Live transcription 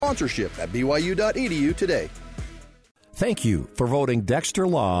sponsorship at byu.edu today. Thank you for voting Dexter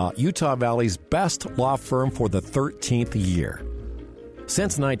Law Utah Valley's best law firm for the 13th year.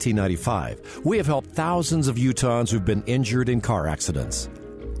 Since 1995, we have helped thousands of Utahns who've been injured in car accidents.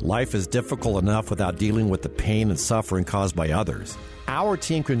 Life is difficult enough without dealing with the pain and suffering caused by others. Our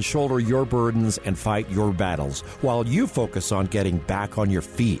team can shoulder your burdens and fight your battles while you focus on getting back on your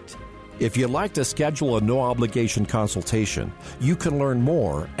feet. If you'd like to schedule a no-obligation consultation, you can learn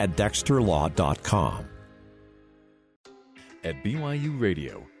more at dexterlaw.com. At BYU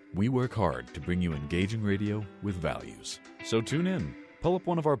Radio, we work hard to bring you engaging radio with values. So tune in, pull up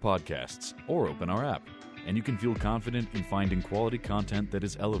one of our podcasts, or open our app, and you can feel confident in finding quality content that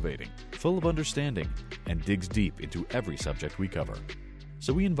is elevating, full of understanding, and digs deep into every subject we cover.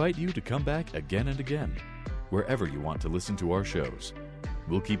 So we invite you to come back again and again, wherever you want to listen to our shows.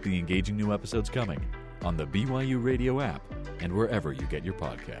 We'll keep the engaging new episodes coming on the BYU Radio app and wherever you get your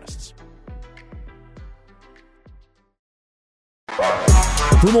podcasts.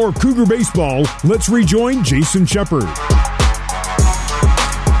 For more Cougar baseball, let's rejoin Jason Shepard.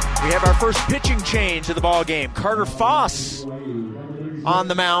 We have our first pitching change of the ball game. Carter Foss on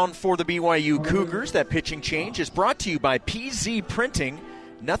the mound for the BYU Cougars. That pitching change is brought to you by PZ Printing.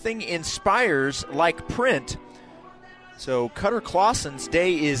 Nothing inspires like print. So Cutter Clausen's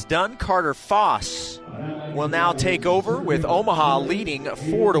day is done. Carter Foss will now take over with Omaha leading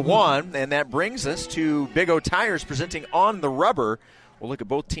 4-1, and that brings us to Big O Tires presenting On the Rubber. We'll look at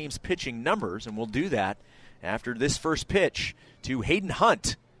both teams' pitching numbers, and we'll do that after this first pitch to Hayden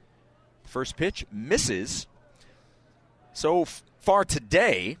Hunt. First pitch misses. So far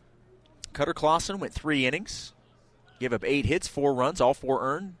today, Cutter Clausen went 3 innings, gave up 8 hits, 4 runs, all 4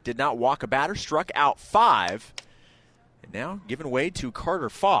 earned, did not walk a batter, struck out 5. And now given way to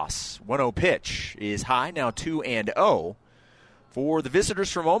Carter Foss. 1-0 pitch is high, now 2-0. For the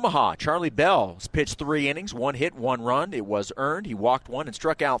visitors from Omaha, Charlie Bell has pitched 3 innings, 1 hit, 1 run. It was earned. He walked 1 and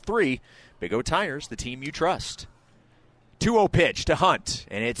struck out 3. Big O Tires, the team you trust. 2-0 pitch to Hunt,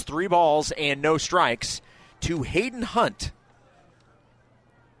 and it's 3 balls and no strikes to Hayden Hunt.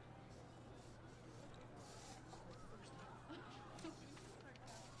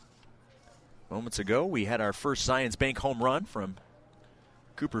 Moments ago, we had our first Zions Bank home run from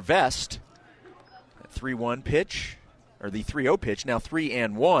Cooper Vest. That 3-1 pitch, or the 3-0 pitch, now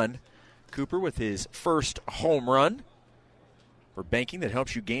 3-1. Cooper with his first home run. For banking that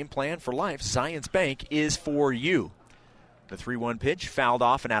helps you game plan for life, Zions Bank is for you. The 3-1 pitch fouled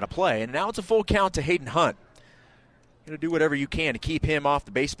off and out of play, and now it's a full count to Hayden Hunt. Going to do whatever you can to keep him off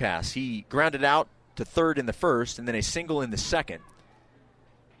the base pass. He grounded out to third in the first and then a single in the second.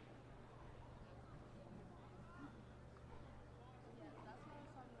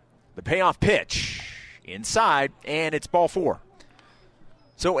 The payoff pitch inside, and it's ball 4.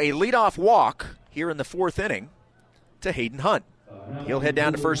 So a leadoff walk here in the 4th inning to Hayden Hunt. He'll head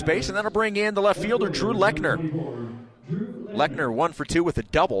down to first base, and that'll bring in the left fielder, Drew Lechner. Lechner 1 for 2 with a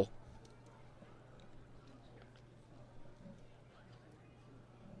double.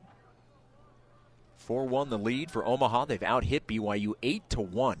 (4-1) the lead for Omaha. They've out-hit BYU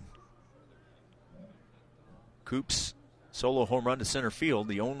 8-1. Coops solo home run to center field,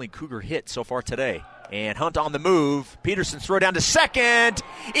 the only Cougar hit so far today. And Hunt on the move. Peterson's throw down to second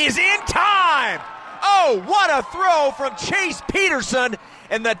is in time. Oh, what a throw from Chase Peterson,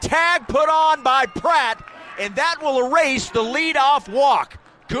 and the tag put on by Pratt, and that will erase the leadoff walk.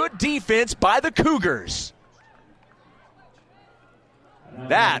 Good defense by the Cougars.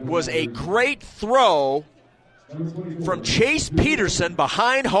 That was a great throw from Chase Peterson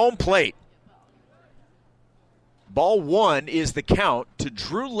behind home plate. Ball 1 is the count to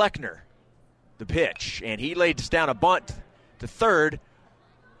Drew Lechner, the pitch. And he lays down a bunt to third.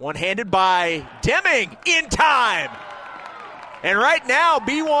 One-handed by Deming in time. And right now,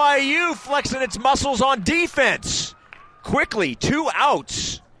 BYU flexing its muscles on defense. Quickly, 2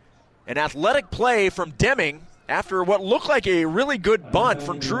 outs. An athletic play from Deming after what looked like a really good bunt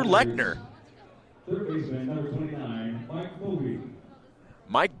from Drew Lechner. Third baseman, number 29, Mike Bovey.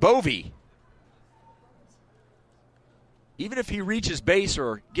 Mike Bovey. Even if he reaches base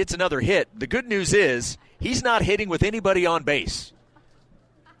or gets another hit, the good news is he's not hitting with anybody on base.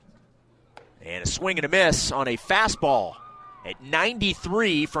 And a swing and a miss on a fastball at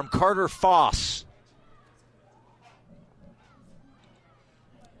 93 from Carter Foss.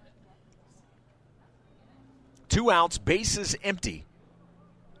 Two outs, bases empty.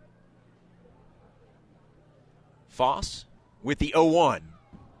 Foss with the 0-1.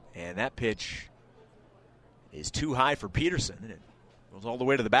 And that pitch is too high for Peterson, and it goes all the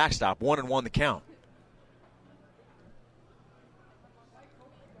way to the backstop. 1-1 the count.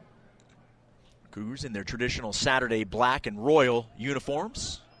 Cougars in their traditional Saturday black and royal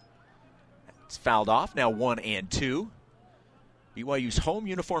uniforms. It's fouled off, now 1-2. BYU's home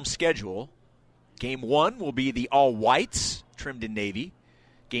uniform schedule. Game 1 will be the all-whites, trimmed in navy.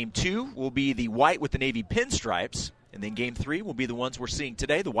 Game 2 will be the white with the navy pinstripes. And then Game 3 will be the ones we're seeing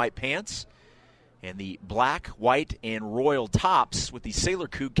today, the white pants and the black, white, and royal tops with the Sailor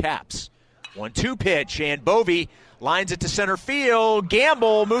Coug caps. 1-2 pitch, and Bovee lines it to center field.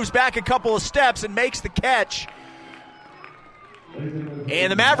 Gamble moves back a couple of steps and makes the catch.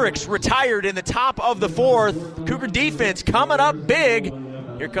 And the Mavericks retired in the top of the fourth. Cougar defense coming up big.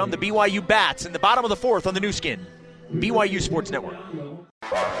 Here come the BYU Bats in the bottom of the fourth on the new skin, BYU Sports Network.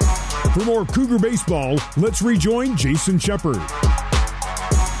 For more Cougar baseball, let's rejoin Jason Shepard.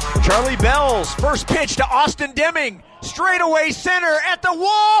 Charlie Bell's first pitch to Austin Deming. Straightaway center at the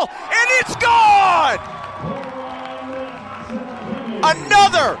wall, and it's gone!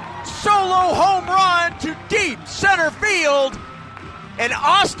 Another solo home run to deep center field. And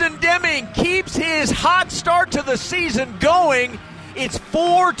Austin Deming keeps his hot start to the season going. It's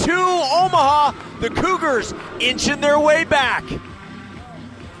 4-2 Omaha. The Cougars inching their way back.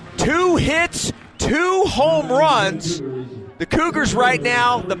 2 hits, 2 home runs. The Cougars right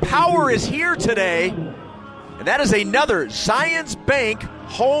now, the power is here today. And that is another Zions Bank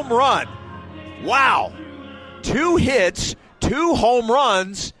home run. Wow. 2 hits, 2 home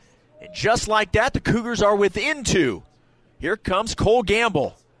runs. And just like that, the Cougars are within 2. Here comes Cole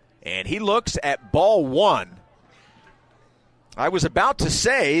Gamble. And he looks at ball 1. I was about to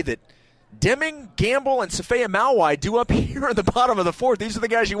say that Deming, Gamble, and Safea Mauai do up here at the bottom of the fourth. These are the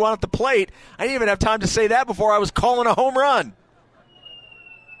guys you want at the plate. I didn't even have time to say that before I was calling a home run.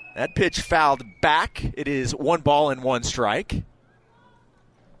 That pitch fouled back. It is 1 ball and 1 strike.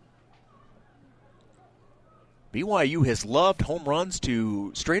 BYU has loved home runs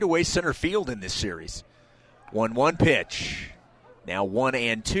to straightaway center field in this series. 1-1 pitch. Now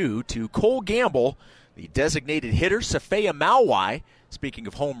 1-2 to Cole Gamble, the designated hitter. Safea Mauai, speaking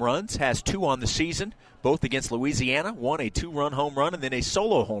of home runs, has 2 on the season, both against Louisiana. 1 a 2-run home run and then a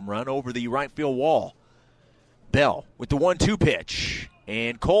solo home run over the right field wall. Bell with the 1-2 pitch.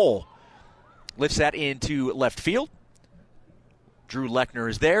 And Cole lifts that into left field. Drew Lechner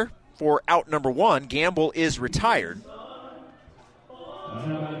is there for out number 1. Gamble is retired.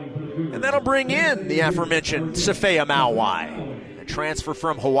 And that'll bring in the aforementioned Safea Mauai, a transfer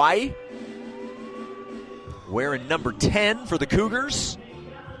from Hawaii, wearing number 10 for the Cougars.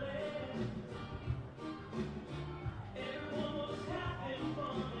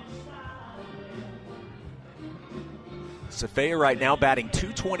 Safea right now batting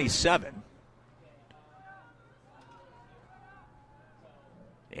 .227.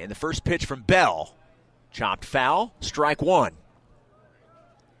 And the first pitch from Bell. Chopped foul, strike 1.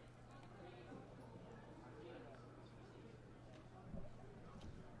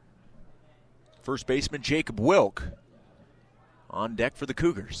 First baseman Jacob Wilk on deck for the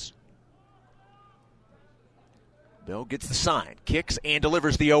Cougars. Bell gets the sign, kicks and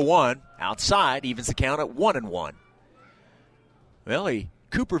delivers the 0-1. Outside, evens the count at 1-1. Well, a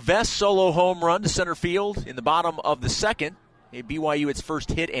Cooper Vest solo home run to center field in the bottom of the second. A BYU its first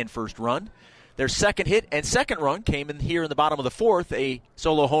hit and first run. Their second hit and second run came in here in the bottom of the fourth. A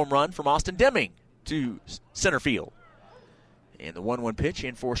solo home run from Austin Deming to center field. And the 1-1 pitch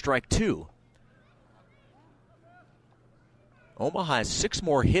in for strike 2. Omaha has 6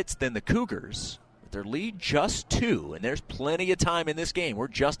 more hits than the Cougars, but their lead just 2, and there's plenty of time in this game. We're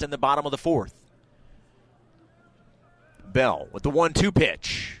just in the bottom of the fourth. Bell with the 1-2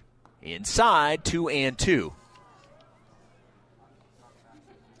 pitch. Inside, 2-2.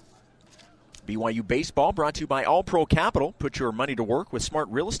 BYU Baseball brought to you by All Pro Capital. Put your money to work with smart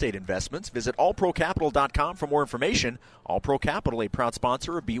real estate investments. Visit allprocapital.com for more information. All Pro Capital, a proud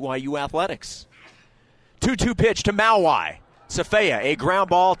sponsor of BYU Athletics. 2-2 pitch to Mauai. Safea, a ground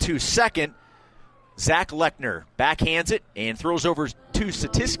ball to second. Zach Lechner backhands it and throws over to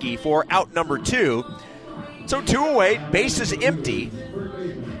Satiski for out number 2. So 2 away, bases empty.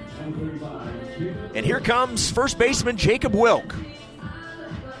 And here comes first baseman Jacob Wilk.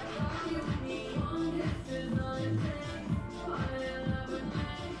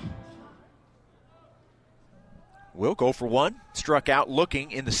 Wilk 0 for 1, struck out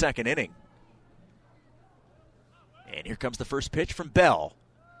looking in the second inning. And here comes the first pitch from Bell.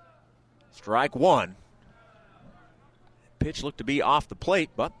 Strike 1. Pitch looked to be off the plate,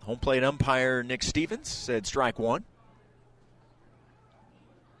 but home plate umpire Nick Stevens said strike 1.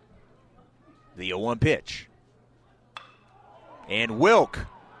 The 0-1 pitch. And Wilk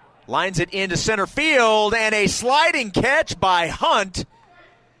lines it into center field, and a sliding catch by Hunt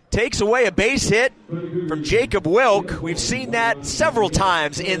takes away a base hit from Jacob Wilk. We've seen that several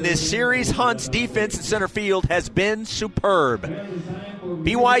times in this series. Hunt's defense in center field has been superb.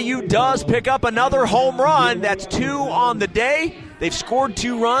 BYU does pick up another home run. That's 2 on the day. They've scored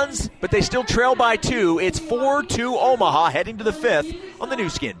 2 runs, but they still trail by 2. It's 4-2 Omaha, heading to the 5th on the new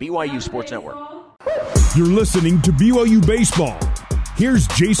skin, BYU Sports Network. You're listening to BYU Baseball. Here's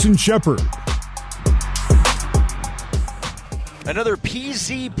Jason Shepard. Another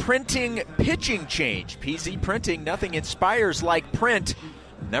PZ Printing pitching change. PZ Printing, nothing inspires like print.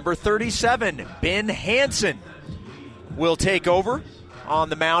 Number 37, Ben Hansen, will take over on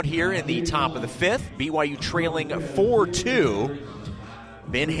the mound here in the top of the 5th. BYU trailing 4-2.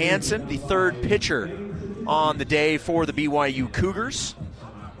 Ben Hansen, the third pitcher on the day for the BYU Cougars.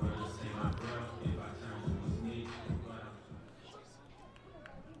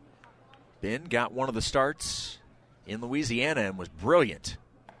 Ben got one of the starts in Louisiana and was brilliant.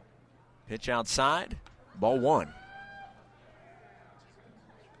 Pitch outside, ball 1.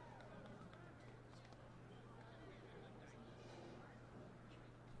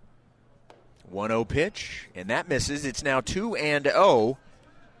 One-0 pitch, and that misses. It's now 2-0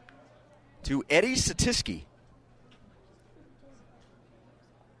 to Eddie Satiski.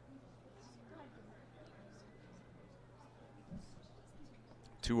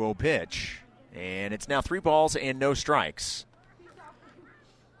 Two-0 pitch, and it's now 3 balls and no strikes.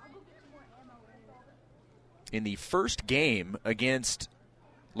 In the first game against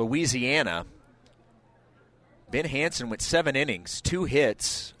Louisiana, Ben Hansen went 7 innings, 2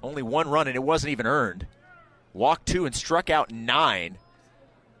 hits, only 1 run, and it wasn't even earned. Walked 2 and struck out 9.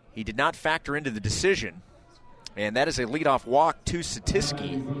 He did not factor into the decision, and that is a leadoff walk to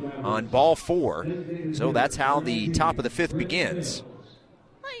Satiski on ball 4. So that's how the top of the 5th begins.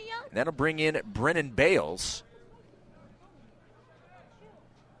 And that'll bring in Brennan Bales.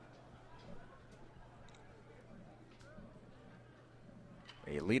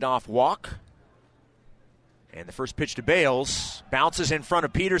 A leadoff walk. And the first pitch to Bales bounces in front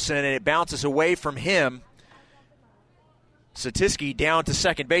of Peterson, and it bounces away from him. Satiski down to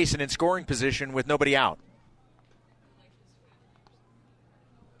second base and in scoring position with nobody out.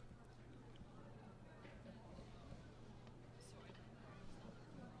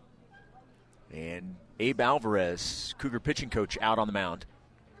 And Abe Alvarez, Cougar pitching coach, out on the mound.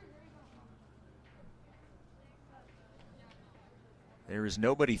 There is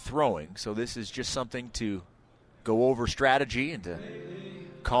nobody throwing, so this is just something to go over strategy and to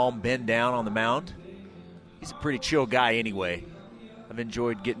calm Ben down on the mound. He's a pretty chill guy anyway. I've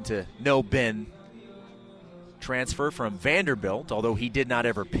enjoyed getting to know Ben. Transfer from Vanderbilt, although he did not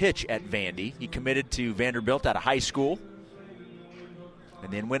ever pitch at Vandy. He committed to Vanderbilt out of high school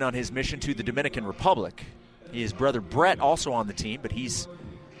and then went on his mission to the Dominican Republic. His brother Brett also on the team, but he's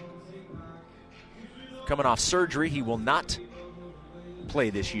coming off surgery. He will not play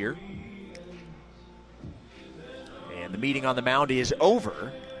this year. And the meeting on the mound is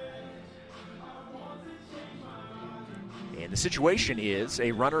over. And the situation is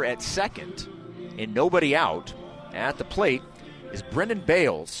a runner at second and nobody out. At the plate is Brennan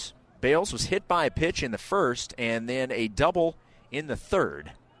Bales. Bales was hit by a pitch in the first and then a double in the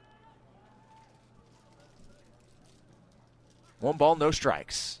third. 1 ball, no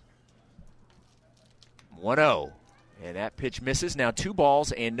strikes. 1-0. And that pitch misses. Now 2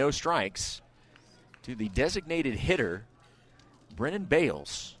 balls and no strikes to the designated hitter, Brennan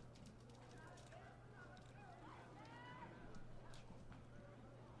Bales.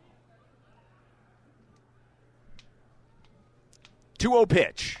 Two-0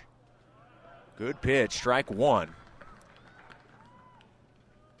 pitch. Good pitch, strike 1.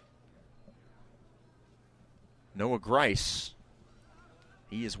 Noah Grice,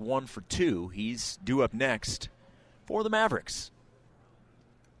 he is 1 for 2. He's due up next for the Mavericks.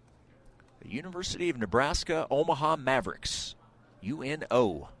 The University of Nebraska Omaha Mavericks,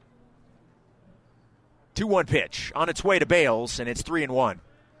 UNO. 2-1 pitch on its way to Bales, and it's 3-1.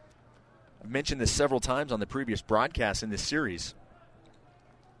 I've mentioned this several times on the previous broadcast in this series.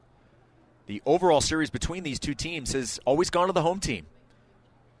 The overall series between these two teams has always gone to the home team.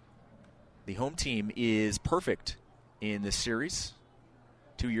 The home team is perfect in this series.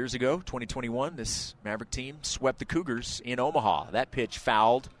 2 years ago, 2021, this Maverick team swept the Cougars in Omaha. That pitch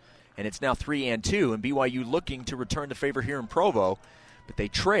fouled, and it's now 3-2, and BYU looking to return the favor here in Provo, but they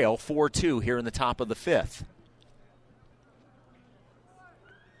trail 4-2 here in the top of the 5th.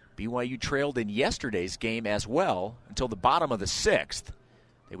 BYU trailed in yesterday's game as well until the bottom of the 6th.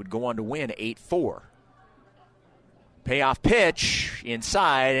 They would go on to win 8-4. Payoff pitch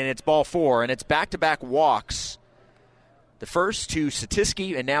inside, and it's ball 4, and it's back-to-back walks The first to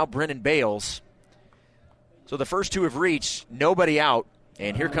Satiski and now Brennan Bales. So the first two have reached, nobody out.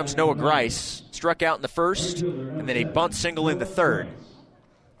 And here comes Noah Grice. Struck out in the first, and then a bunt single in the third.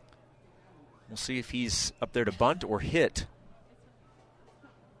 We'll see if he's up there to bunt or hit.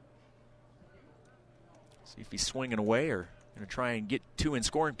 See if he's swinging away or going to try and get two in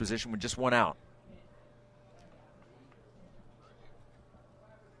scoring position with just one out.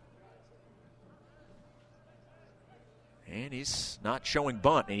 And he's not showing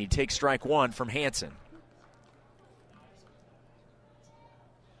bunt, and he takes strike one from Hansen.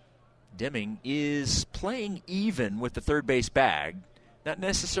 Deming is playing even with the third base bag. Not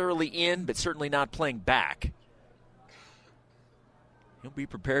necessarily in, but certainly not playing back. He'll be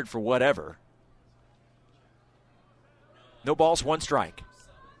prepared for whatever. No balls, one strike.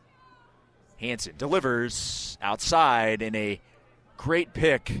 Hansen delivers outside in a great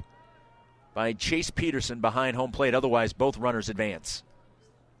pick by Chase Peterson behind home plate. Otherwise, both runners advance.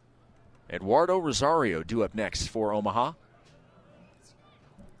 Eduardo Rosario due up next for Omaha.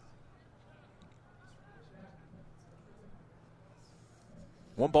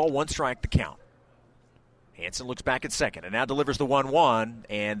 One ball, one strike to count. Hansen looks back at second and now delivers the 1-1,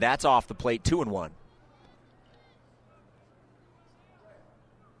 and that's off the plate, 2-1.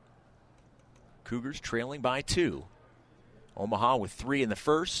 Cougars trailing by 2. Omaha with 3 in the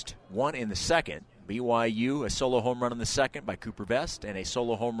first, 1 in the second. BYU, a solo home run in the second by Cooper Vest, and a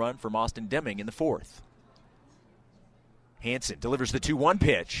solo home run from Austin Deming in the fourth. Hansen delivers the 2-1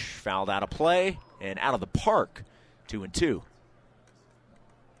 pitch, fouled out of play and out of the park, 2-2.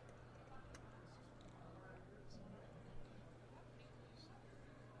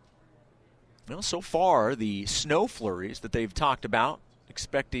 Well, so far, the snow flurries that they've talked about,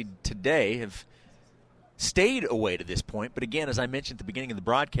 expected today, have stayed away to this point. But again, as I mentioned at the beginning of the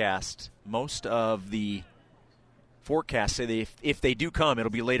broadcast, most of the forecasts say that if they do come,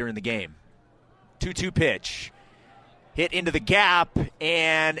 it'll be later in the game. 2-2 pitch. Hit into the gap,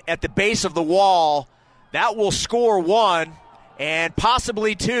 and at the base of the wall, that will score 1 and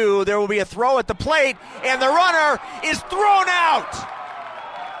possibly 2. There will be a throw at the plate, and the runner is thrown out.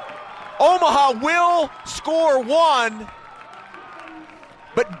 Omaha will score 1,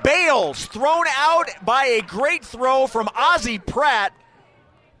 but Bales thrown out by a great throw from Ozzie Pratt.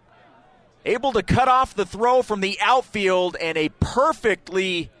 Able to cut off the throw from the outfield, and a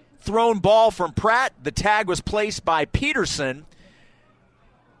perfectly thrown ball from Pratt. The tag was placed by Peterson.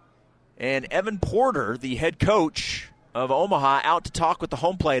 And Evan Porter, the head coach of Omaha, out to talk with the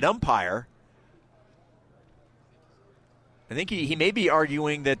home plate umpire. I think he may be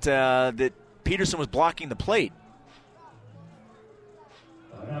arguing that that Peterson was blocking the plate.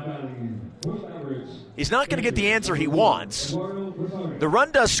 He's not going to get the answer he wants. The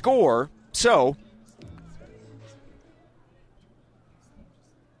run does score, so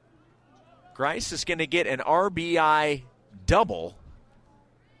Grice is going to get an RBI double.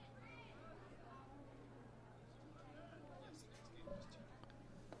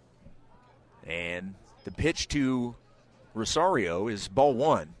 And the pitch to Rosario is ball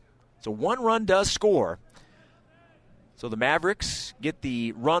 1. So 1 run does score. So the Mavericks get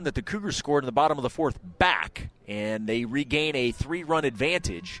the run that the Cougars scored in the bottom of the fourth back, and they regain a 3-run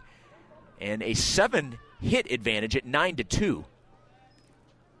advantage and a 7-hit advantage at 9-2.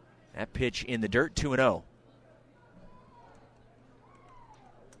 That pitch in the dirt, 2-0.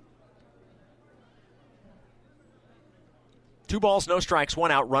 Two balls, no strikes,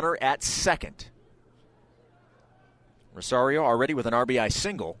 1 out, runner at second. Rosario already with an RBI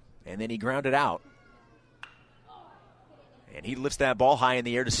single, and then he grounded out. And he lifts that ball high in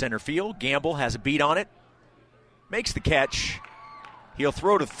the air to center field. Gamble has a beat on it, makes the catch. He'll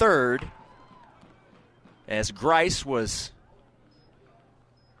throw to third as Grice was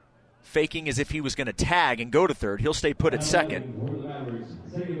faking as if he was going to tag and go to third. He'll stay put at second.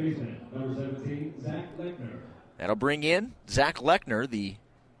 That'll bring in Zach Lechner, the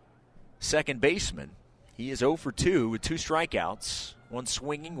second baseman. He is 0 for 2 with 2 strikeouts, 1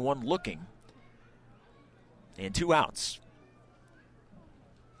 swinging, 1 looking, and 2 outs.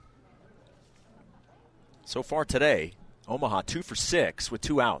 So far today, Omaha 2 for 6 with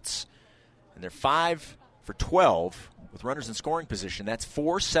 2 outs. And they're 5 for 12 with runners in scoring position. That's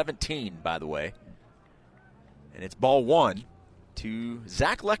 4-17, by the way. And it's ball 1 to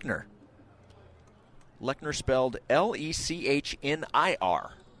Zach Lechner. Lechner spelled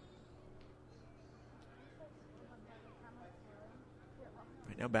Lechnir.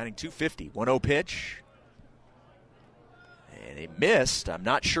 Right now batting .250. 1-0 pitch. And he missed. I'm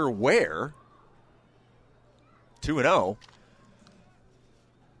not sure where. 2-0.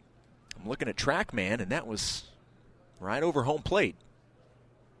 I'm looking at TrackMan, and that was right over home plate.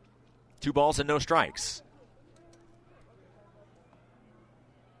 2 balls and no strikes.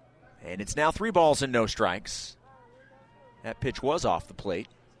 And it's now 3 balls and no strikes. That pitch was off the plate.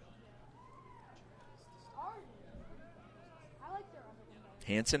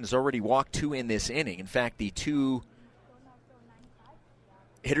 Hansen has already walked 2 in this inning. In fact, the 2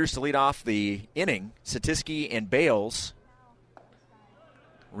 hitters to lead off the inning, Satisky and Bales,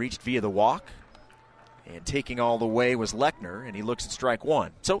 reached via the walk. And taking all the way was Lechner, and he looks at strike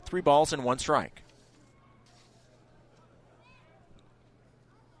 1. So 3 balls and 1 strike.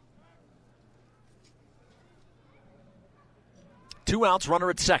 Two outs, runner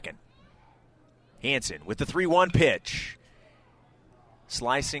at second. Hansen with the 3-1 pitch.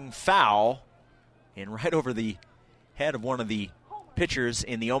 Slicing foul and right over the head of one of the pitchers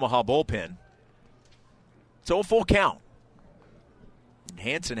in the Omaha bullpen. So a full count. And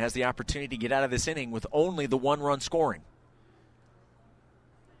Hansen has the opportunity to get out of this inning with only the 1-run scoring.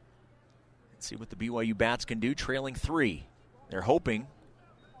 Let's see what the BYU Bats can do, trailing 3. They're hoping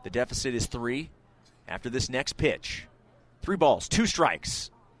the deficit is 3 after this next pitch. 3 balls, 2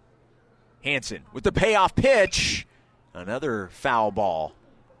 strikes. Hansen with the payoff pitch. Another foul ball.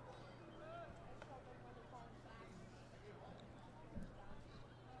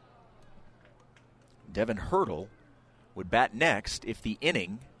 Devin Hurdle would bat next if the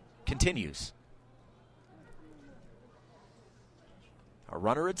inning continues. A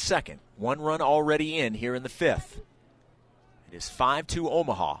runner at second. 1 run already in here in the 5th. It is 5-2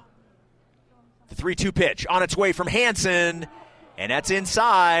 Omaha. The 3-2 pitch on its way from Hansen, and that's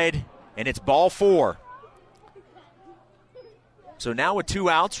inside, and it's ball 4. So now with 2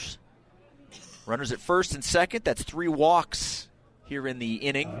 outs, runners at first and second, that's 3 walks here in the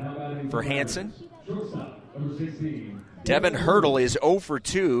inning for Hansen. Devin Hurdle is 0 for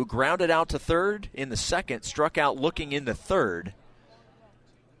 2, grounded out to third in the second, struck out looking in the third.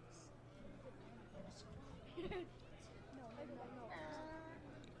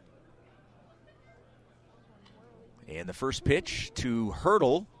 And the first pitch to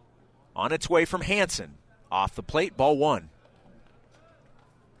Hurdle on its way from Hansen. Off the plate, ball 1.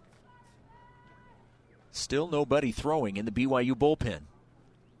 Still nobody throwing in the BYU bullpen.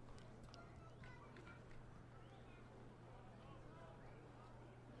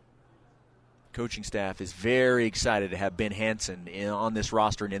 Coaching staff is very excited to have Ben Hansen on this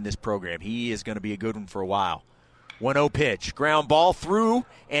roster and in this program. He is going to be a good one for a while. 1-0 pitch. Ground ball through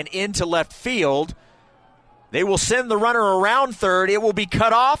and into left field. They will send the runner around third. It will be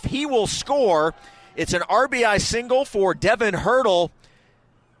cut off. He will score. It's an RBI single for Devin Hurdle.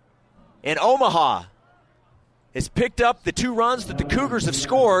 And Omaha has picked up the 2 runs that the Cougars have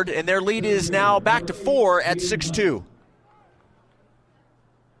scored, and their lead is now back to 4 at 6-2.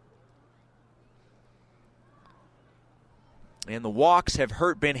 And the walks have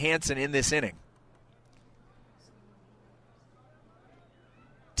hurt Ben Hansen in this inning.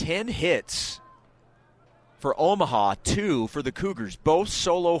 10 hits for Omaha, 2 for the Cougars, both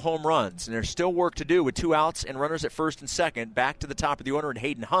solo home runs. And there's still work to do with 2 outs and runners at first and second. Back to the top of the order in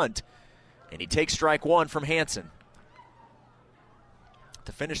Hayden Hunt. And he takes strike 1 from Hansen.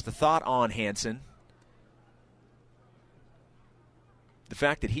 To finish the thought on Hansen, the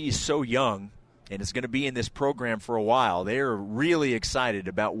fact that he's so young and is going to be in this program for a while, they're really excited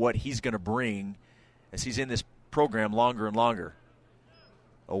about what he's going to bring as he's in this program longer and longer.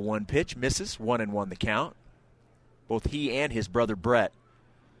 0-1 pitch, misses, 1-1 the count. Both he and his brother Brett,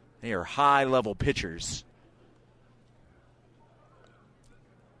 they are high-level pitchers.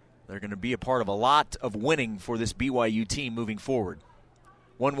 They're going to be a part of a lot of winning for this BYU team moving forward.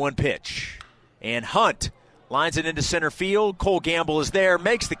 1-1 pitch. And Hunt lines it into center field. Cole Gamble is there,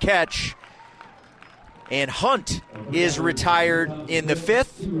 makes the catch. And Hunt is retired in the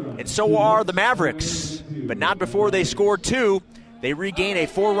 5th, and so are the Mavericks. But not before they score 2. They regain a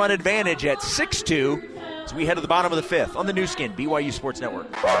 4-run advantage at 6-2 as we head to the bottom of the 5th on the new skin, BYU Sports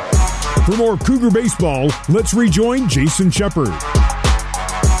Network. For more Cougar baseball, let's rejoin Jason Shepard.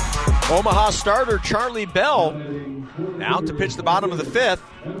 Omaha starter Charlie Bell out to pitch the bottom of the 5th.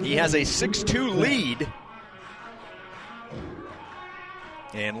 He has a 6-2 lead.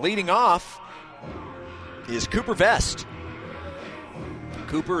 And leading off is Cooper Vest.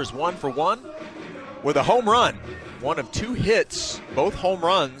 Cooper is 1 for 1 with a home run. 1 of 2 hits, both home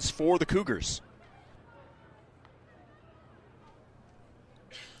runs for the Cougars.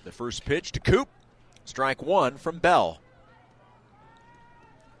 The first pitch to Coop, strike 1 from Bell.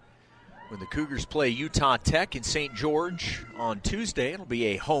 When the Cougars play Utah Tech in St. George on Tuesday, it'll be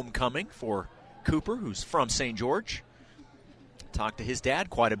a homecoming for Cooper, who's from St. George. Talked to his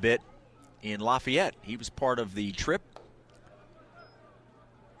dad quite a bit in Lafayette. He was part of the trip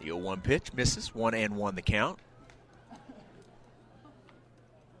The 0-1 pitch misses, 1-1 the count.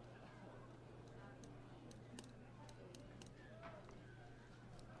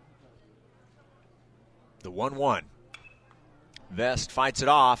 The 1-1. Vest fights it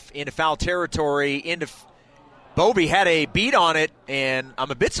off into foul territory. Bobie had a beat on it, and I'm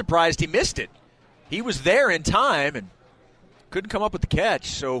a bit surprised he missed it. He was there in time and couldn't come up with the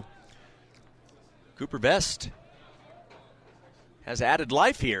catch. So Cooper Vest has added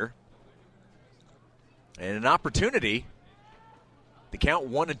life here and an opportunity to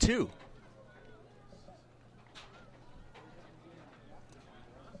count 1-2.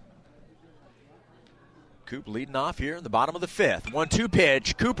 Coop leading off here in the bottom of the fifth. 1-2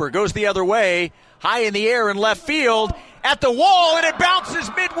 pitch. Cooper goes the other way, high in the air in left field, at the wall, and it bounces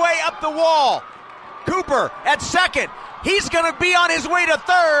midway up the wall. Cooper at second. He's going to be on his way to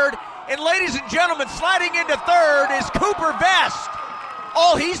third. And ladies and gentlemen, sliding into third is Cooper Vest.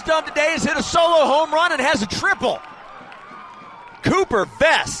 All he's done today is hit a solo home run and has a triple. Cooper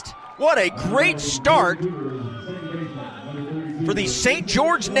Vest, what a great start for the St.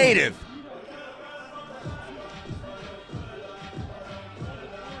 George native.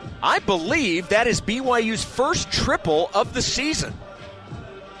 I believe that is BYU's first triple of the season.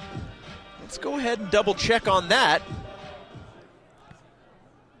 Let's go ahead and double check on that.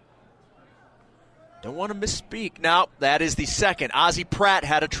 Don't want to misspeak. No, that is the second. Ozzie Pratt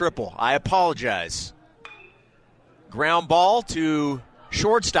had a triple. I apologize. Ground ball to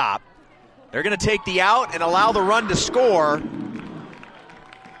shortstop. They're going to take the out and allow the run to score.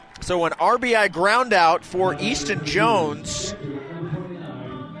 So an RBI ground out for Easton Jones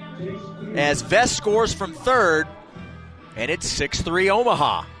as Vest scores from third, and it's 6-3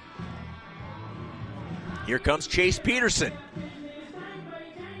 Omaha. Here comes Chase Peterson.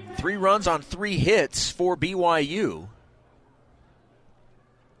 3 runs on 3 hits for BYU.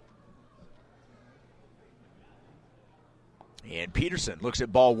 And Peterson looks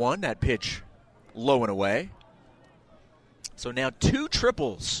at ball one, that pitch low and away. So now 2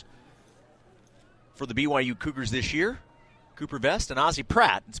 triples for the BYU Cougars this year. Cooper Vest and Ozzie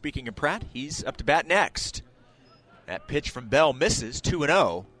Pratt. And speaking of Pratt, he's up to bat next. That pitch from Bell misses,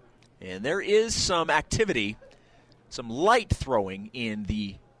 2-0. And there is some activity, some light throwing in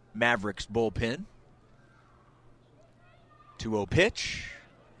the Mavericks bullpen. 2-0 pitch.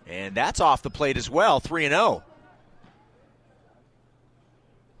 And that's off the plate as well, 3-0.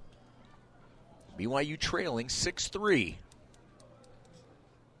 BYU trailing 6-3.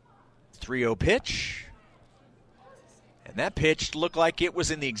 3-0 pitch. And that pitch looked like it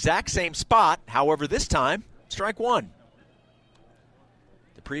was in the exact same spot. However, this time, strike one.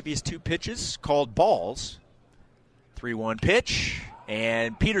 The previous 2 pitches called balls. 3-1 pitch,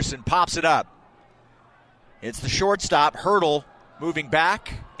 and Peterson pops it up. It's the shortstop, Hurdle, moving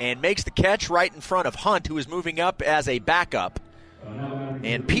back and makes the catch right in front of Hunt, who is moving up as a backup.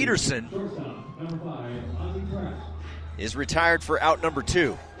 And Peterson is retired for out number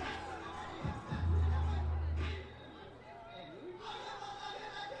 2.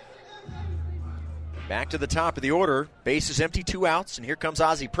 Back to the top of the order. Base is empty, 2 outs, and here comes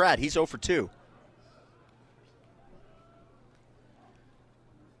Ozzie Pratt. He's 0 for 2.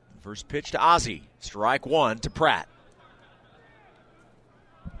 First pitch to Ozzie. Strike one to Pratt.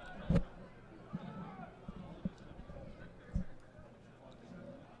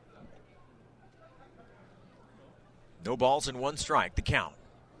 No balls and 1 strike, the count.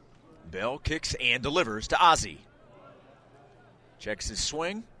 Bell kicks and delivers to Ozzie. Checks his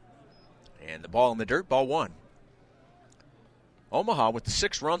swing. And the ball in the dirt, ball 1. Omaha with the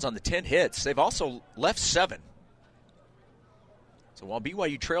 6 runs on the 10 hits. They've also left 7. So while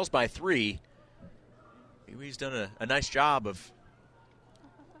BYU trails by 3, BYU's done a nice job of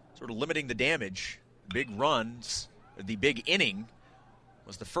sort of limiting the damage. Big runs, the big inning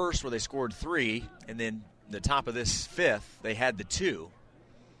was the first where they scored 3, and then the top of this 5th, they had the 2.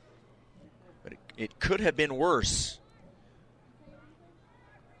 But it could have been worse.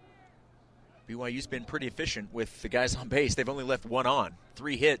 BYU's been pretty efficient with the guys on base. They've only left 1 on.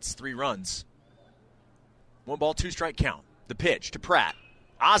 3 hits, 3 runs. 1 ball, 2 strike count. The pitch to Pratt.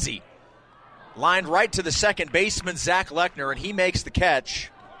 Ozzie lined right to the second baseman, Zach Lechner, and he makes the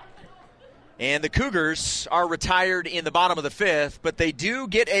catch. And the Cougars are retired in the bottom of the 5th, but they do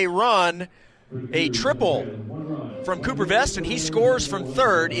get a run, a triple from Cooper Vest, and he scores from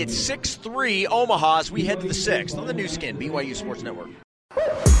third. It's 6-3 Omaha as we head to the 6th on the new skin, BYU Sports Network.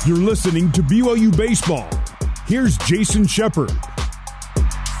 You're listening to BYU Baseball. Here's Jason Shepard.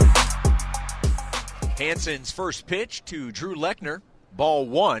 Hansen's first pitch to Drew Lechner, ball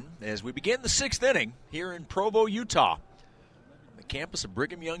 1, as we begin the 6th inning here in Provo, Utah. The campus of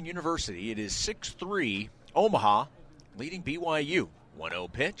Brigham Young University. It is 6-3 Omaha leading BYU.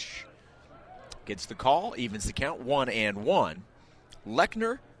 1-0 pitch. Gets the call, evens the count, 1-1.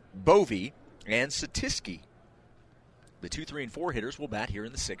 Lechner, Bovey, and Satiski. The 2, 3, and 4 hitters will bat here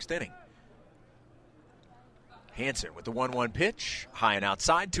in the 6th inning. Hansen with the 1-1 pitch, high and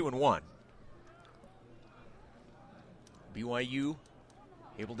outside, 2-1. BYU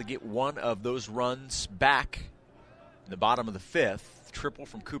able to get one of those runs back in the bottom of the 5th. Triple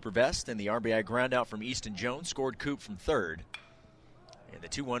from Cooper Vest and the RBI ground out from Easton Jones. Scored Coop from third. And the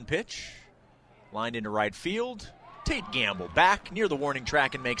 2-1 pitch, lined into right field. Tate Gamble back near the warning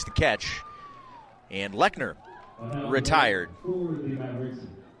track and makes the catch. And Lechner retired.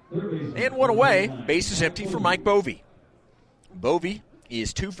 And one away. Base is empty for Mike Bovey. Bovey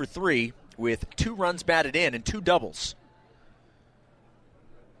is 2 for 3 with 2 runs batted in and 2 doubles.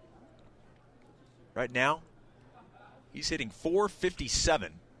 Right now, he's hitting .457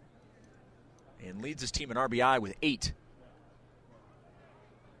 and leads his team in RBI with 8.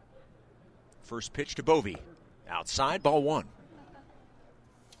 First pitch to Bovey. Outside, ball 1.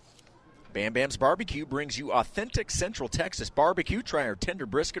 Bam Bam's Barbecue brings you authentic Central Texas barbecue. Try our tender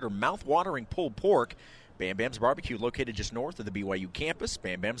brisket or mouth-watering pulled pork. Bam Bam's Barbecue, located just north of the BYU campus.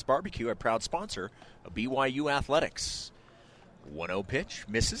 Bam Bam's Barbecue, a proud sponsor of BYU Athletics. 1-0 pitch,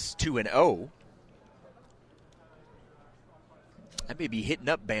 misses, 2-0. I may be hitting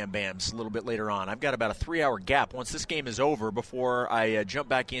up Bam Bam's a little bit later on. I've got about a 3-hour gap once this game is over before I jump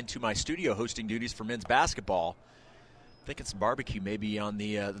back into my studio hosting duties for men's basketball. Thinking some barbecue may be on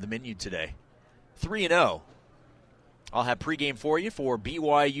the menu today. 3-0. I'll have pregame for you for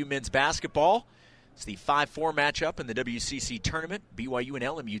BYU men's basketball. It's the 5-4 matchup in the WCC tournament. BYU and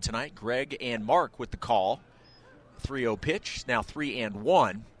LMU tonight. Greg and Mark with the call. 3-0 pitch, now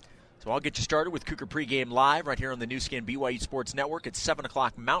 3-1. So I'll get you started with Cougar pregame live right here on the new skin BYU Sports Network at 7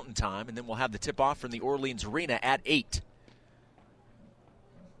 o'clock Mountain Time, and then we'll have the tip-off from the Orleans Arena at 8.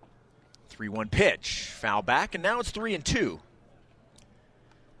 3-1 pitch, foul back, and now it's 3-2.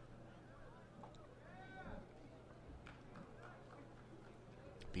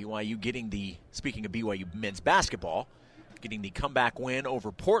 BYU getting the, speaking of BYU men's basketball, getting the comeback win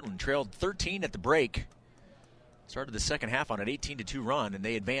over Portland, trailed 13 at the break. Started the second half on an 18-2 run, and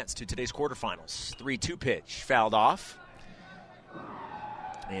they advanced to today's quarterfinals. 3-2 pitch, fouled off.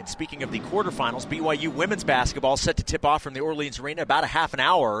 And speaking of the quarterfinals, BYU women's basketball set to tip off from the Orleans Arena about a half an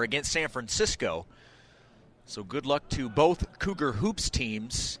hour against San Francisco. So good luck to both Cougar Hoops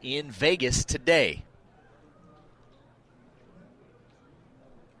teams in Vegas today.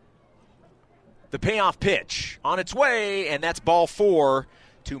 The payoff pitch on its way, and that's ball 4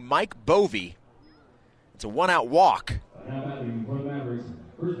 to Mike Bovey. It's a one-out walk. Now batting for the Mavericks,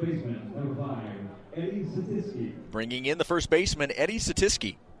 first baseman, number 5, Eddie Satiski. Bringing in the first baseman, Eddie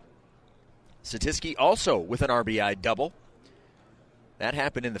Satiski. Satiski also with an RBI double. That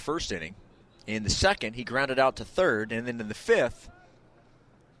happened in the first inning. In the second, he grounded out to third, and then in the 5th,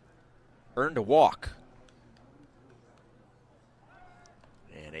 earned a walk.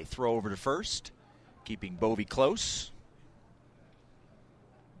 And a throw over to first, keeping Bovey close.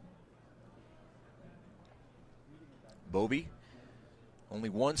 Bovey, only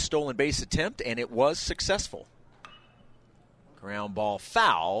one stolen base attempt, and it was successful. Ground ball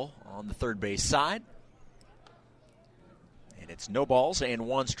foul on the third base side. And it's no balls and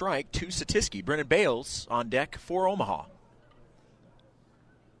 1 strike to Satiski. Brennan Bales on deck for Omaha.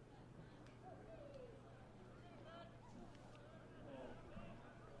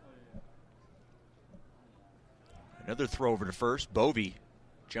 Another throw over to first. Bovey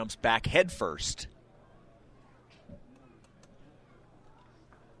jumps back head first.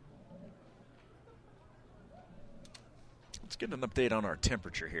 Let's get an update on our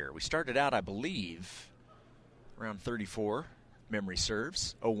temperature here. We started out, I believe, around 34, memory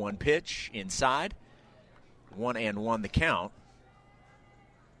serves. 0-1 pitch inside. 1-1 the count.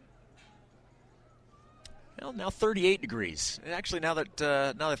 Well, now 38 degrees. Actually, now that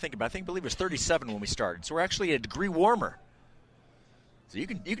I think about it, I believe it was 37 when we started. So we're actually a degree warmer. So you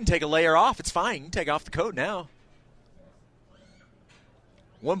can take a layer off. It's fine. You can take off the coat now.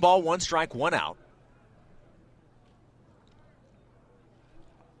 1 ball, 1 strike, 1 out.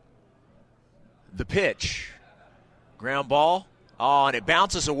 The pitch. Ground ball. Oh, and it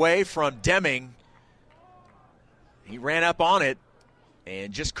bounces away from Deming. He ran up on it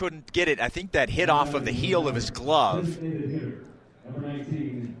and just couldn't get it. I think that hit off of the heel of his glove.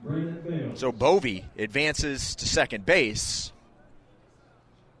 So Bovey advances to second base.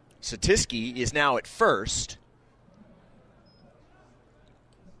 Satiski is now at first.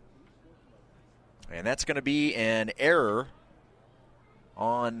 And that's going to be an error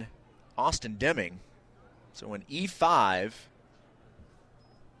on Austin Deming. So an E5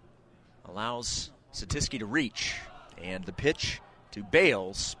 allows Satisky to reach. And the pitch to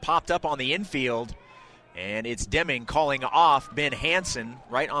Bales, popped up on the infield, and it's Deming calling off Ben Hansen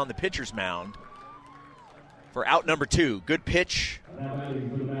right on the pitcher's mound for out number 2. Good pitch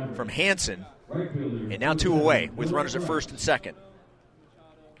from Hansen, and now 2 away with runners at first and second.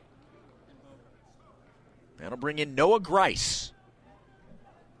 That'll bring in Noah Grice.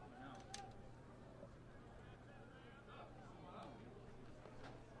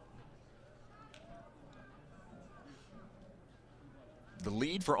 The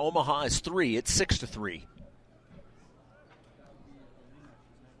lead for Omaha is 3. It's 6-3.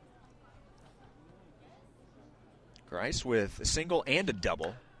 Grice with a single and a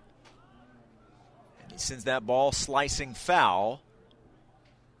double. And he sends that ball slicing foul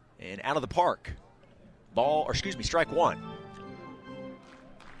and out of the park. Strike 1.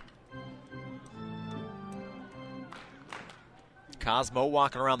 Cosmo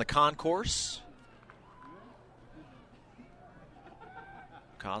walking around the concourse.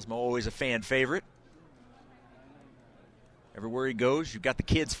 Cosmo always a fan favorite. Everywhere he goes, you've got the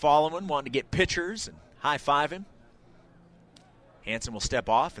kids following, wanting to get pictures and high-five him. Hansen will step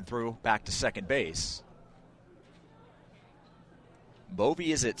off and throw back to second base.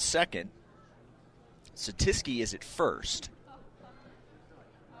 Bovee is at second. Satisky is at first.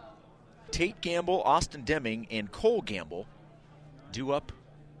 Tate Gamble, Austin Deming, and Cole Gamble due up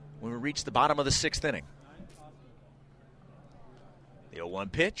when we reach the bottom of the 6th inning. The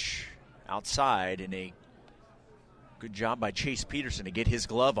 0-1 pitch outside, and a good job by Chase Peterson to get his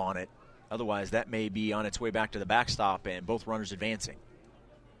glove on it. Otherwise, that may be on its way back to the backstop and both runners advancing.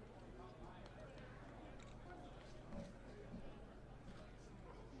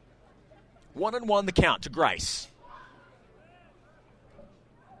 One and one the count to Grice.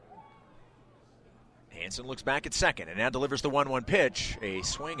 Hansen looks back at second and now delivers the 1-1 pitch. A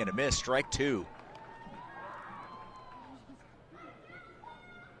swing and a miss, strike 2.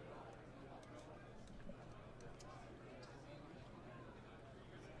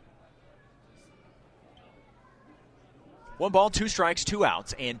 One ball, 2 strikes, 2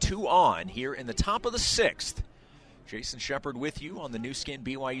 outs, and 2 on here in the top of the 6th. Jason Shepard with you on the new skin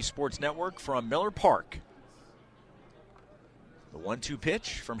BYU Sports Network from Miller Park. The 1-2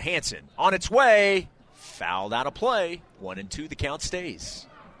 pitch from Hansen. On its way. Fouled out of play. 1-2, the count stays.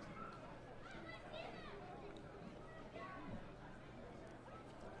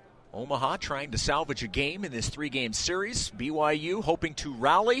 Omaha trying to salvage a game in this 3-game series. BYU hoping to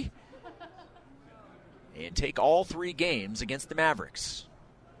rally and take all 3 games against the Mavericks.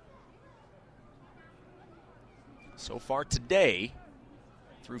 So far today,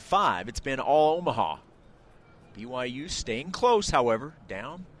 through 5, it's been all Omaha. BYU staying close, however,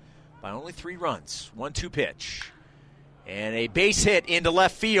 down by only 3 runs. 1-2 pitch. And a base hit into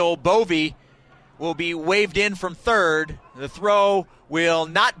left field. Bovee will be waved in from third. The throw will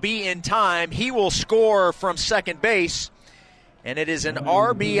not be in time. He will score from second base. And it is an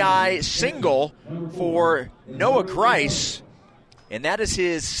RBI single for Noah Grice. And that is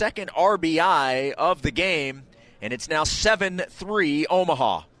his second RBI of the game. And it's now 7-3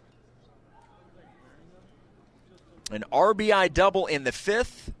 Omaha. An RBI double in the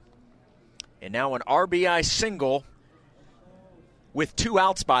 5th. And now an RBI single with 2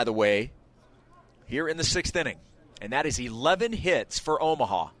 outs, by the way, here in the 6th inning. And that is 11 hits for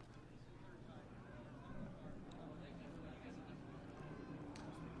Omaha.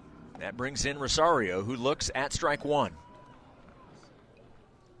 That brings in Rosario, who looks at strike 1.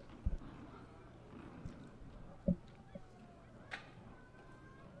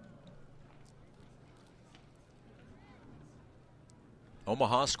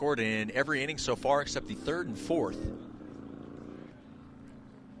 Omaha scored in every inning so far except the 3rd and 4th.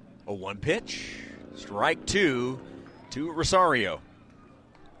 0-1 pitch. Strike 2 to Rosario.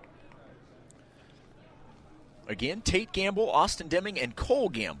 Again, Tate Gamble, Austin Deming, and Cole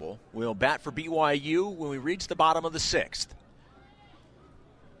Gamble will bat for BYU when we reach the bottom of the 6th.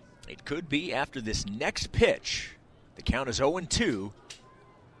 It could be after this next pitch. The count is 0-2.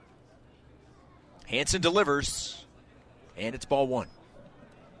 Hansen delivers, and it's ball 1.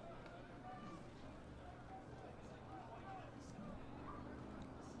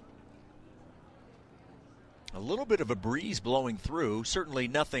 A little bit of a breeze blowing through. Certainly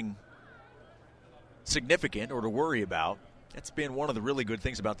nothing significant or to worry about. That's been one of the really good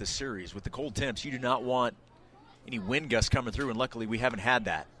things about this series. With the cold temps, you do not want any wind gusts coming through, and luckily we haven't had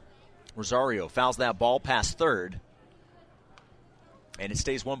that. Rosario fouls that ball past third, and it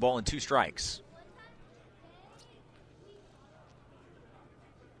stays 1 ball and 2 strikes.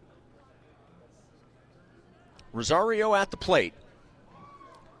 Rosario at the plate.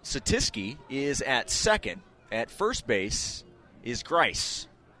 Satiski is at second. At first base is Grice.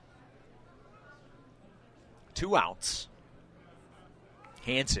 2 outs.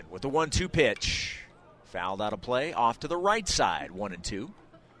 Hansen with the 1-2 pitch. Fouled out of play, off to the right side, 1-2.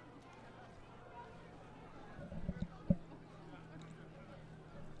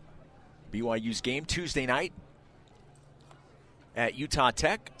 BYU's game Tuesday night at Utah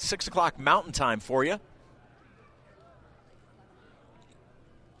Tech. 6 o'clock Mountain Time for you.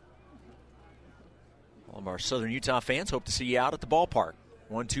 All of our Southern Utah fans hope to see you out at the ballpark.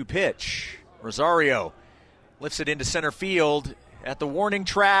 1-2 pitch. Rosario lifts it into center field at the warning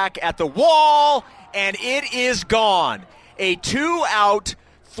track, at the wall, and it is gone. A 2-out,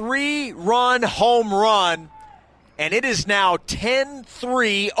 3-run home run, and it is now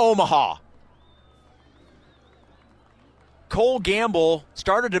 10-3 Omaha. Cole Gamble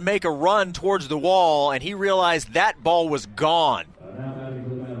started to make a run towards the wall, and he realized that ball was gone.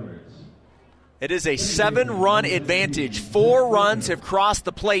 It is a 7-run advantage. 4 runs have crossed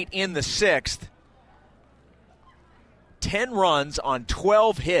the plate in the 6th. 10 runs on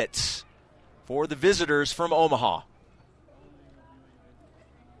 12 hits for the visitors from Omaha.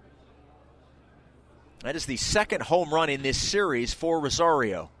 That is the second home run in this series for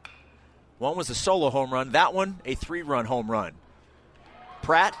Rosario. One was a solo home run. That one, a 3-run home run.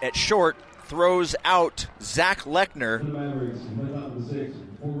 Pratt at short throws out Zach Lechner.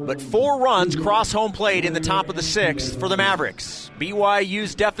 But 4 runs cross home plate in the top of the 6th for the Mavericks.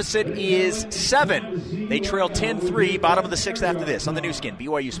 BYU's deficit is 7. They trail 10-3, bottom of the 6th after this on the new skin,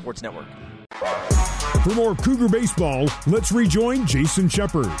 BYU Sports Network. For more Cougar baseball, let's rejoin Jason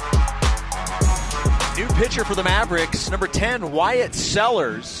Shepard. New pitcher for the Mavericks, number 10, Wyatt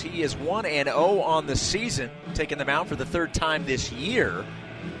Sellers. He is 1-0 on the season, taking them out for the 3rd time this year.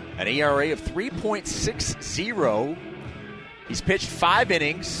 An ERA of 3.60. He's pitched 5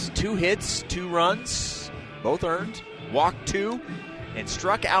 innings, 2 hits, 2 runs, both earned, walked 2, and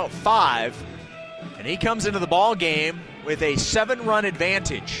struck out 5. And he comes into the ball game with a 7-run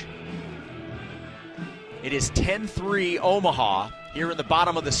advantage. It is 10-3 Omaha here in the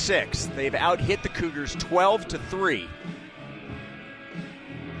bottom of the 6th. They've out-hit the Cougars 12-3.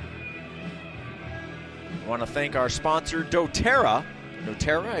 I want to thank our sponsor, doTERRA.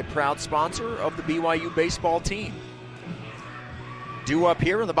 doTERRA, a proud sponsor of the BYU baseball team. Due up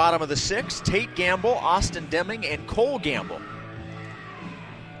here in the bottom of the 6th, Tate Gamble, Austin Deming, and Cole Gamble.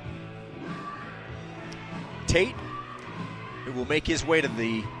 Tate, who will make his way to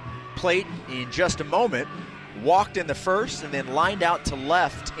the plate in just a moment, walked in the 1st and then lined out to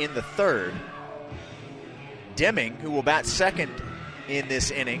left in the 3rd. Deming, who will bat 2nd in this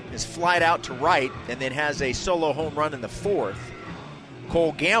inning, is flied out to right and then has a solo home run in the 4th.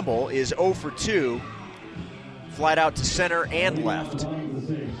 Cole Gamble is 0 for 2. Flied out to center and left.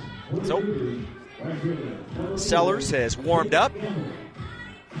 So, Sellers has warmed up,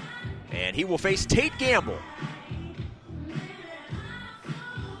 and he will face Tate Gamble.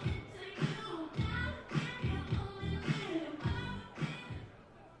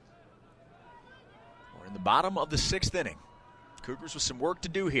 We're in the bottom of the 6th inning. Cougars with some work to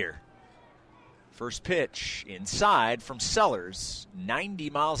do here. First pitch inside from Sellers, 90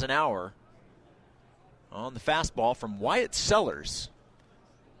 miles an hour. On the fastball from Wyatt Sellers.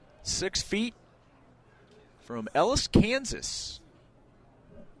 6 feet from Ellis, Kansas.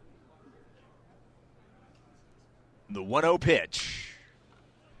 The 1-0 pitch.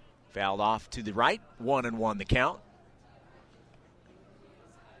 Fouled off to the right. 1-1 the count.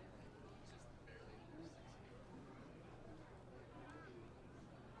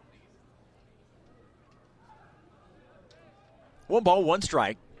 One ball, 1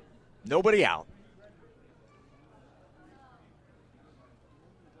 strike. Nobody out.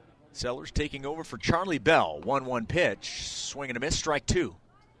 Sellers taking over for Charlie Bell. 1-1 pitch. Swing and a miss. Strike 2.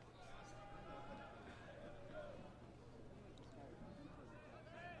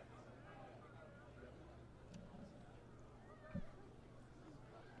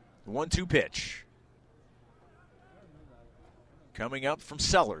 The 1-2 pitch. Coming up from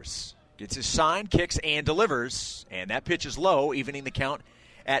Sellers. Gets his sign, kicks, and delivers. And that pitch is low, evening the count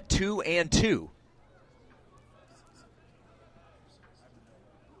at 2-2.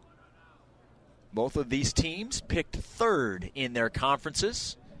 Both of these teams picked 3rd in their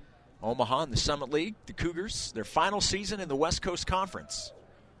conferences. Omaha in the Summit League, the Cougars, their final season in the West Coast Conference.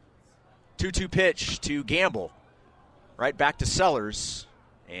 2-2 pitch to Gamble. Right back to Sellers.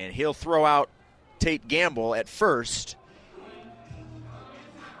 And he'll throw out Tate Gamble at first.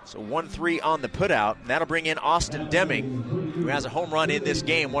 So 1-3 on the putout, and that'll bring in Austin Deming, who has a home run in this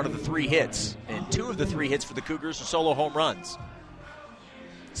game, one of the 3 hits. And 2 of the 3 hits for the Cougars are solo home runs.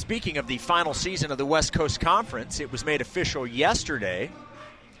 Speaking of the final season of the West Coast Conference, it was made official yesterday.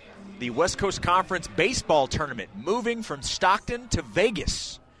 The West Coast Conference baseball tournament moving from Stockton to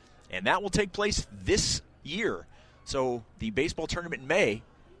Vegas. And that will take place this year. So the baseball tournament in May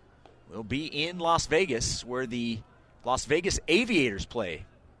will be in Las Vegas, where the Las Vegas Aviators play,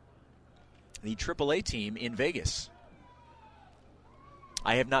 the AAA team in Vegas.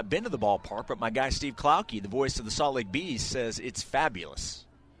 I have not been to the ballpark, but my guy Steve Klauke, the voice of the Salt Lake Bees, says it's fabulous.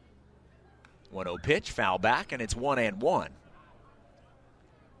 1-0 pitch, foul back, and it's 1-1.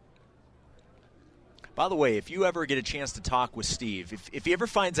 By the way, if you ever get a chance to talk with Steve, if he ever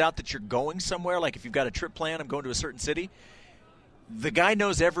finds out that you're going somewhere, like if you've got a trip plan, I'm going to a certain city, the guy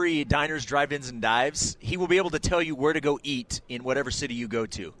knows every diners, drive-ins, and dives. He will be able to tell you where to go eat in whatever city you go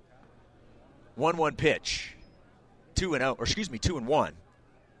to. 1-1 pitch. 2-1.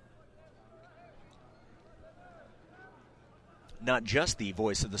 Not just the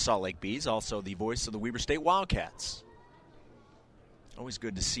voice of the Salt Lake Bees, also the voice of the Weber State Wildcats. Always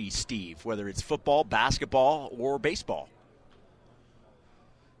good to see Steve, whether it's football, basketball, or baseball.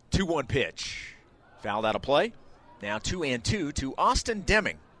 2-1 pitch. Fouled out of play. Now 2-2 to Austin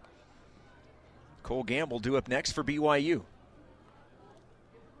Deming. Cole Gamble due up next for BYU.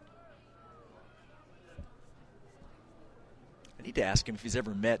 I need to ask him if he's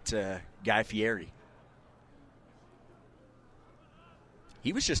ever met Guy Fieri.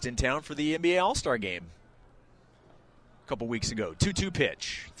 He was just in town for the NBA All-Star game a couple weeks ago. 2-2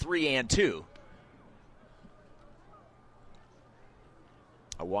 pitch, 3-2.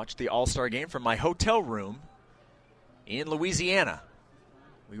 I watched the All-Star game from my hotel room in Louisiana.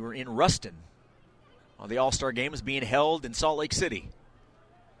 We were in Ruston while the All-Star game was being held in Salt Lake City.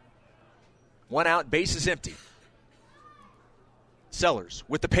 1 out, base is empty. Sellers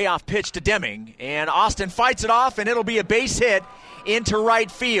with the payoff pitch to Deming, and Austin fights it off, and it'll be a base hit into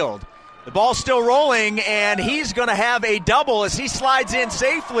right field. The ball's still rolling, and he's going to have a double as he slides in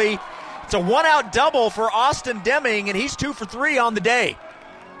safely. It's a 1-out double for Austin Deming, and he's 2 for 3 on the day.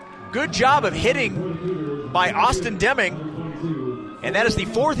 Good job of hitting by Austin Deming, and that is the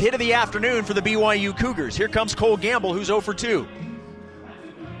 4th hit of the afternoon for the BYU Cougars. Here comes Cole Gamble, who's 0 for 2.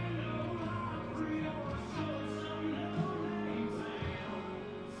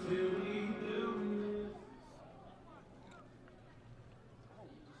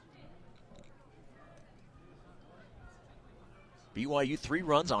 BYU 3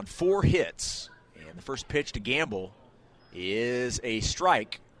 runs on 4 hits. And the first pitch to Gamble is a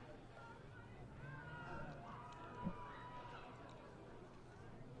strike.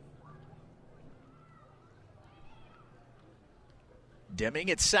 Deming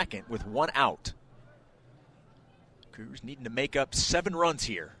at second with 1 out. Cougars needing to make up 7 runs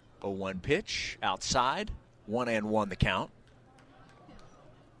here. 0-1 pitch outside. 1-1 the count.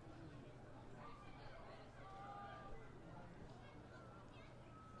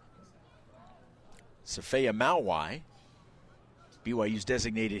 Safea Mauai, BYU's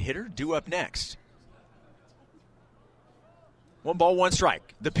designated hitter, due up next. 1 ball, 1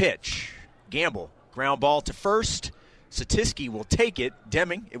 strike. The pitch. Gamble, ground ball to first. Satiski will take it.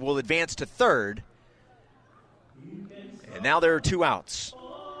 Deming, it will advance to third. And now there are 2 outs.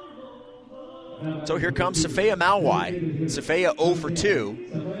 So here comes Safea Mauai. Safea 0 for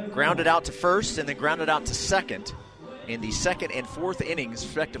 2. Grounded out to first and then grounded out to second in the 2nd and 4th innings,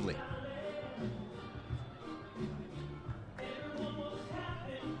 respectively.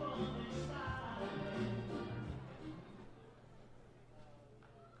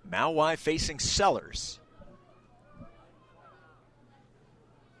 Mauai facing Sellers.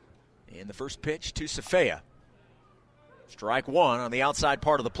 And the first pitch to Safea. Strike 1 on the outside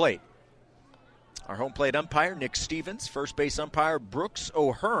part of the plate. Our home plate umpire, Nick Stevens. First base umpire, Brooks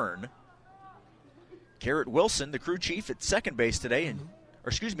O'Hearn. Garrett Wilson, the crew chief, at second base today.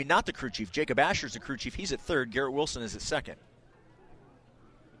 Not the crew chief. Jacob Asher's the crew chief. He's at third. Garrett Wilson is at second.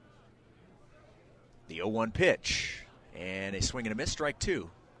 The 0-1 pitch. And a swing and a miss, strike 2.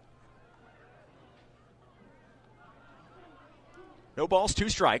 No balls, 2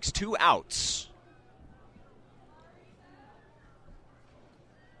 strikes, 2 outs.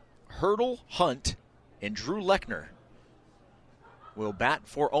 Hurdle, Hunt, and Drew Lechner will bat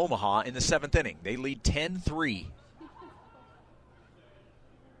for Omaha in the 7th inning. They lead 10-3.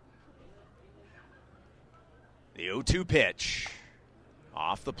 The 0-2 pitch.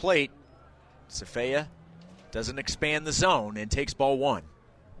 Off the plate. Safea doesn't expand the zone and takes ball 1.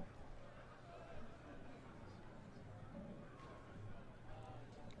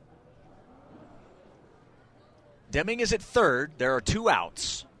 Deming is at third. There are 2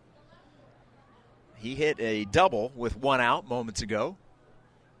 outs. He hit a double with 1 out moments ago.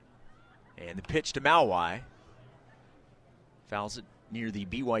 And the pitch to Malwai. Fouls it near the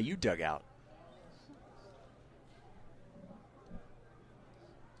BYU dugout.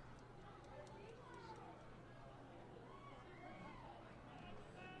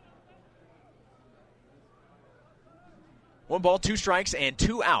 One ball, 2 strikes, and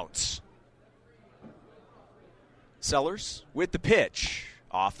 2 outs. Sellers with the pitch.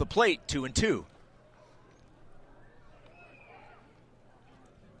 Off the plate, 2-2.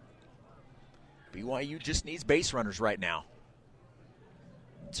 BYU just needs base runners right now.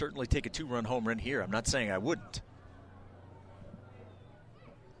 I'd certainly take a 2-run home run here. I'm not saying I wouldn't.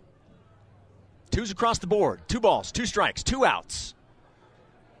 2s across the board. 2 balls, 2 strikes, 2 outs.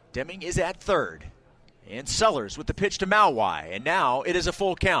 Deming is at third. And Sellers with the pitch to Malwai. And now it is a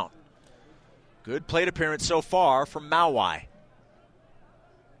full count. Good plate appearance so far from Malwai.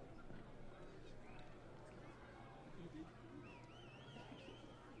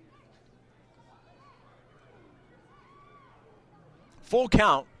 Full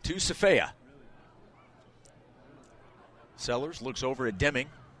count to Safea. Sellers looks over at Deming.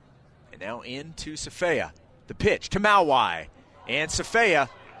 And now into Safea. The pitch to Malwai. And Safea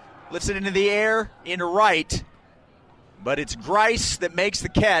lifts it into the air, into right. But it's Grice that makes the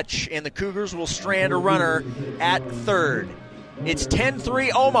catch, and the Cougars will strand a runner at third. It's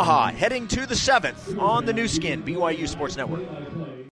 10-3 Omaha, heading to the 7th on the new skin, BYU Sports Network.